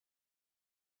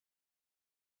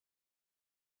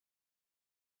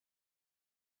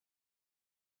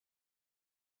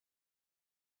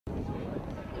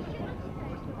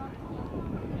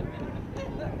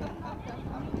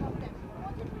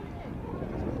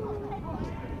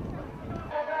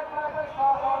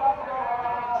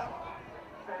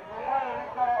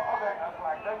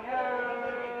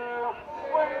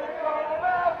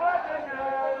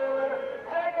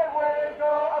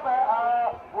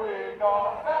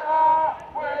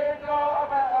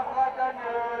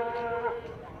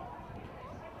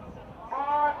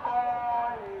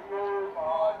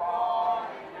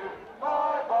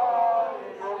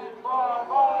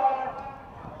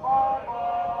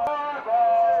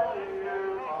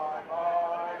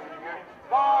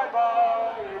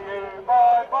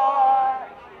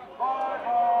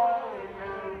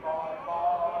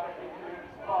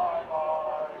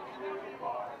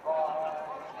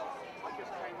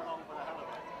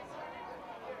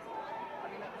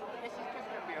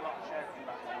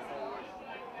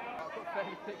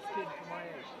thick skin for my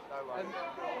age. No way. Yeah,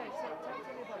 so tell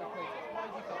me about the process. Why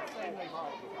have you got so many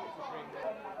people to bring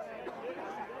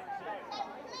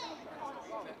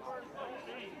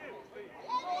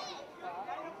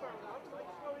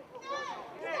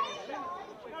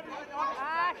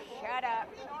Ah, shut up.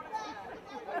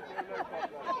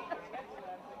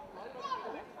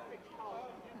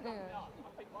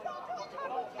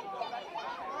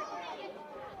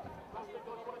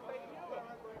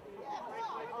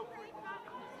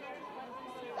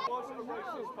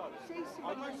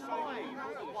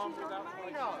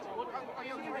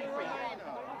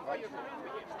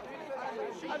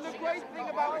 And the great thing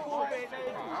about Corbyn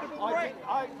is,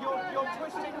 you're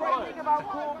twisting words. No,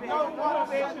 Corbyn, no, I'm not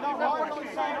saying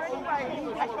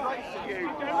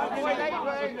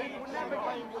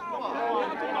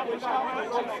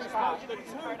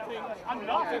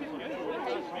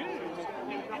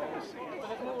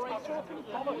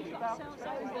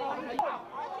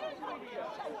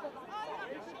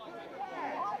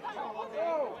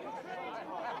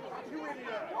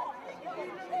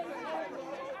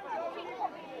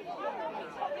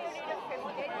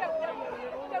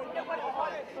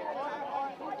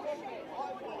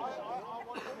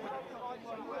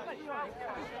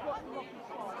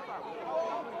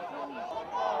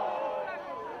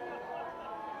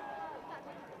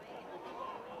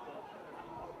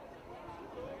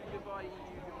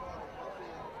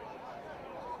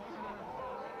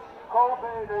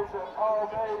Corbyn is a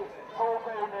Corbyn,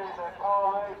 Corbyn is a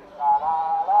Corbyn, la la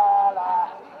la la,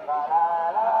 la la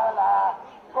la la.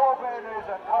 Corbyn is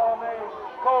a Corbyn,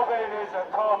 Corbyn is a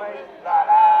Corbyn, la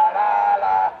la la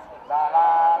la, la la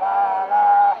la la.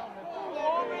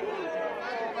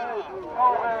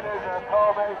 Corbyn is a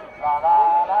Corbyn, la la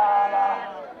la la.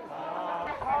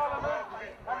 Parliament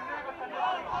and leave it to the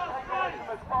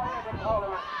as far as the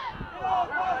Parliament. God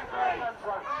bless King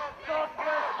John! God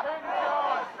bless King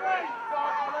John!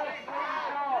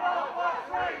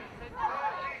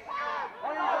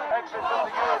 Exit from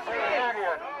the European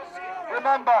Union.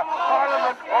 Remember,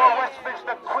 Parliament or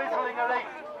Westminster quizzling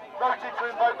elite voted to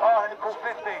invoke Article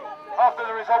 50 after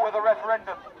the result of the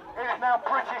referendum. It is now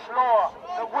British law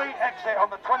that we exit on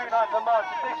the 29th of March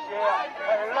this year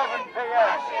at 11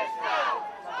 p.m.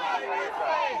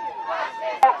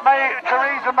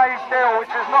 Theresa May's deal, which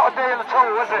is not a deal at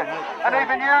all, is it? And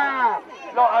even you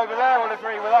lot over there will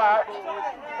agree with that,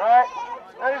 right?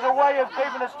 There is a way of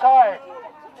keeping us tied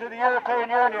to the European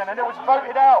Union, and it was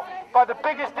voted out by the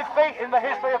biggest defeat in the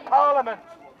history of Parliament.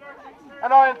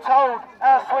 And I am told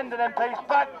our Swindon MPs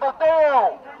backed the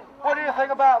deal. What do you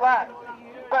think about that?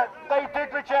 But they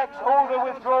did reject all the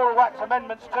withdrawal wax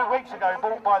amendments 2 weeks ago,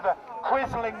 brought by the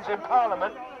quislings in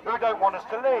Parliament who don't want us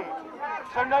to leave.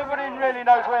 So nobody really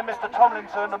knows where Mr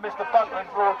Tomlinson and Mr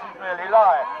Buckland's royalties really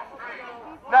lie.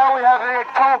 Now we have the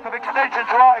talk of extension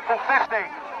to Article 50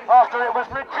 after it was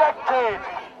rejected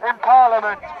in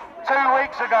Parliament 2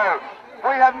 weeks ago.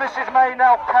 We have Mrs May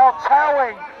now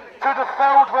kowtowing to the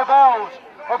failed rebels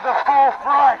of the Fourth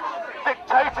Reich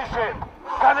dictatorship,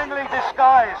 cunningly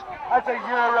disguised as a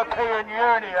European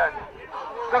Union.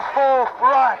 The Fourth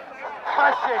Reich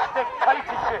fascist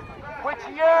dictatorship, which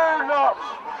you lot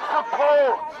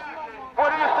support. What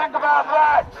do you think about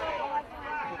that?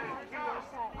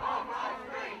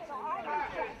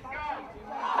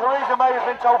 Theresa May has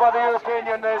been told by the European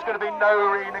Union there's going to be no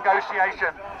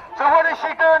renegotiation. So what is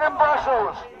she doing in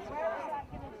Brussels?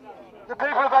 The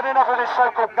people have had enough of this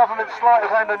so-called government sleight of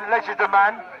hand and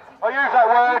legerdemain. I use that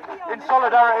word in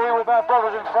solidarity with our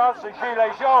brothers in France and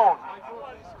Gilets jaunes.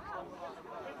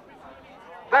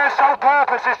 Their sole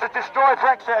purpose is to destroy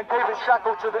Brexit and keep it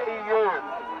shackled to the EU.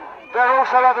 There are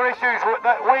also other issues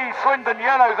that we Swindon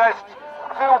Yellow Vests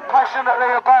feel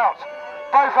passionately about,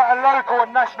 both at a local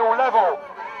and national level.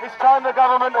 It's time the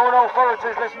government and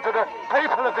authorities listen to the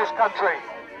people of this country.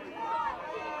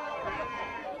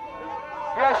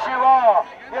 Yes, you are.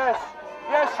 Yes.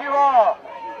 Yes, you are.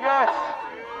 Yes.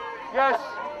 Yes.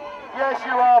 Yes,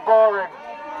 you are boring.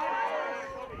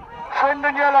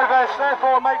 Swindon Yellow Vests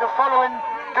therefore make the following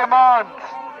demands.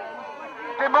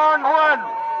 Demand 1,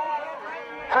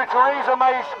 to Theresa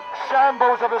May's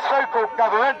shambles of a so-called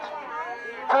government,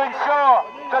 to ensure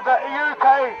that the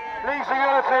UK leaves the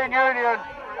European Union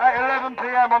at 11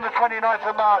 p.m. on the 29th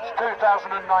of March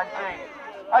 2019,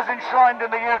 as enshrined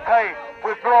in the UK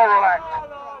Withdrawal Act.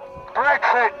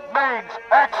 Brexit means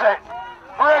exit.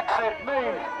 Brexit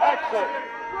means exit.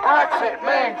 Brexit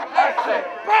means exit.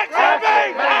 Brexit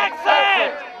means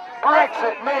exit.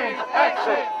 Brexit means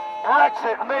exit.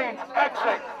 Brexit means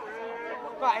exit.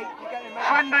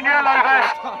 Swindon Yellow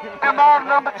Vest, demand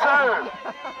number 2.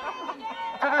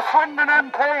 To the Swindon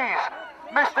MPs,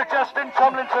 Mr. Justin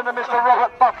Tomlinson and Mr.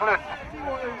 Robert Buckland.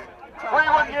 We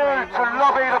want you to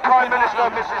lobby the Prime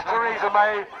Minister, Mrs. Theresa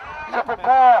May, to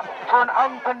prepare for an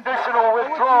unconditional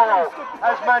withdrawal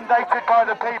as mandated by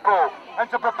the people, and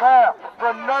to prepare for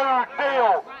a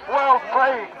no-deal World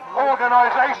Trade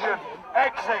Organisation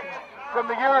exit from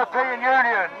the European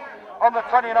Union on the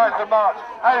 29th of March,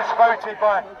 as voted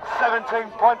by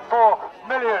 17.4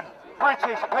 million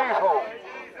British people.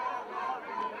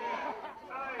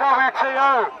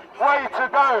 WTO, way to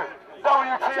go!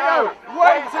 WTO,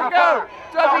 way to go!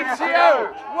 WTO,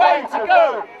 way to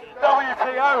go!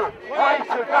 WTO, way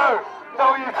to go!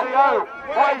 WTO,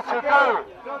 way to go!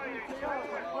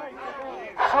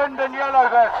 Swindon Yellow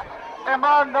Vest,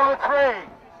 demand number 3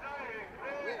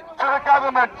 to the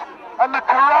government and the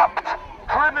corrupt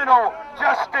criminal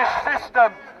justice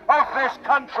system of this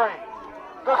country.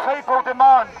 The people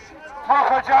demand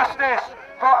proper justice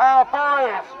for our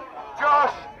boys,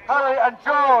 Josh, Harry and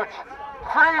George,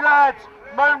 3 lads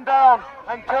mown down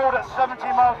and killed at 70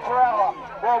 miles per hour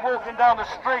while walking down the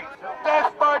street.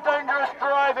 Death by dangerous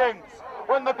driving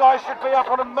when the guy should be up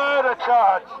on a murder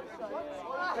charge.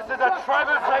 This is a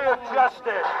travesty of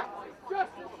justice.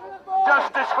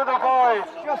 Justice for the boys.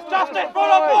 Justice for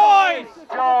the boys!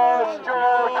 George,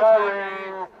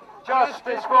 Harry.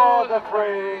 Justice for the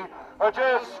 3. I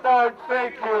just don't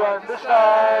think you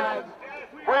understand.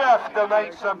 We have to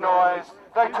make some noise.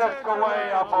 They took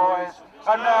away our boys,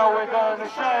 and now we're going to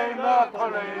shame the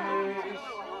police.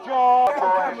 George,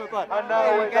 boys, and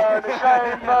now we're going to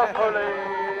shame the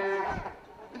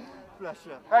police.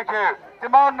 Thank you.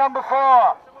 Demand number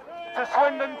 4 to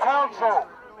Swindon Council.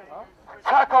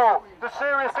 Tackle the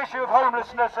serious issue of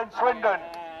homelessness in Swindon.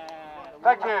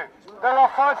 Thank you. There are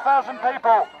 5,000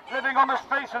 people living on the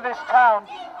streets of this town,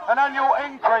 an annual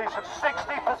increase of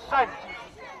 60%.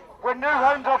 When new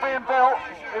homes are being built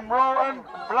in Rawton,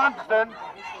 Blunsdon,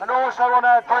 and also on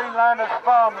our greenland as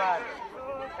farmland.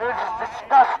 It is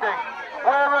disgusting.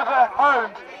 Where are the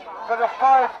homes for the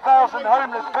 5,000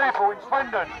 homeless people in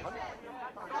Swindon?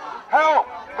 Help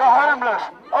the homeless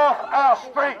off our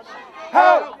streets!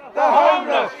 Help the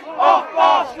homeless off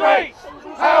our streets!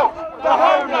 Help the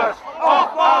homeless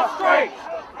off our streets!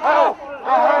 Help the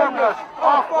homeless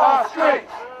off our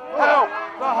streets! Help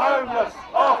the homeless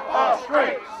off our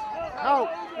streets! Help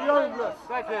the homeless!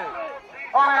 Thank you.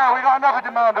 Oh yeah, we got another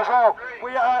demand as well.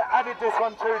 We added this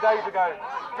one 2 days ago.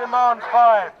 Demand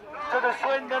 5 to the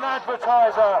Swindon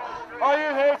Advertiser. Are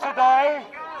you here today,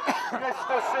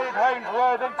 Mr. Sid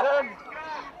Haynes-Worthington?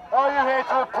 Are you here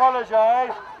to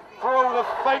apologise for all the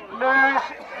fake news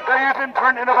that you've been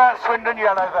printing about Swindon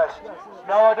Yellow Vest?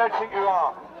 No, I don't think you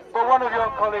are. But one of your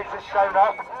colleagues has shown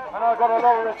up, and I've got a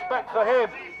lot of respect for him.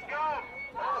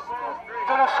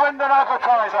 To the Swindon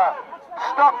Advertiser,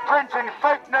 stop printing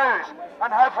fake news and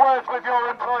have words with your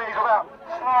employees about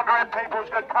slandering people's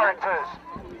good characters.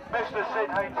 Mr. Sid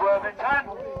Haynes-Worthington,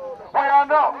 we are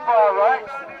not far right.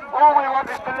 All we want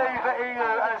is to leave the EU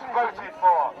as voted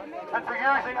for, and for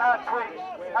using our tweets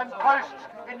and posts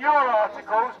in your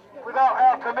articles without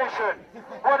our permission.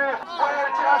 What if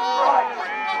we're just right?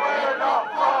 We're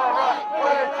not far right.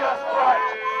 We're just right.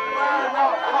 We're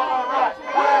not far right.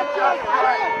 We're just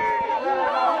right. We're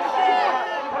not far right.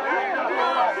 We're just right.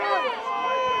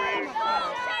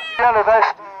 Yellow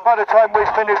Vest, by the time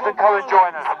we've finished and come and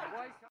join us.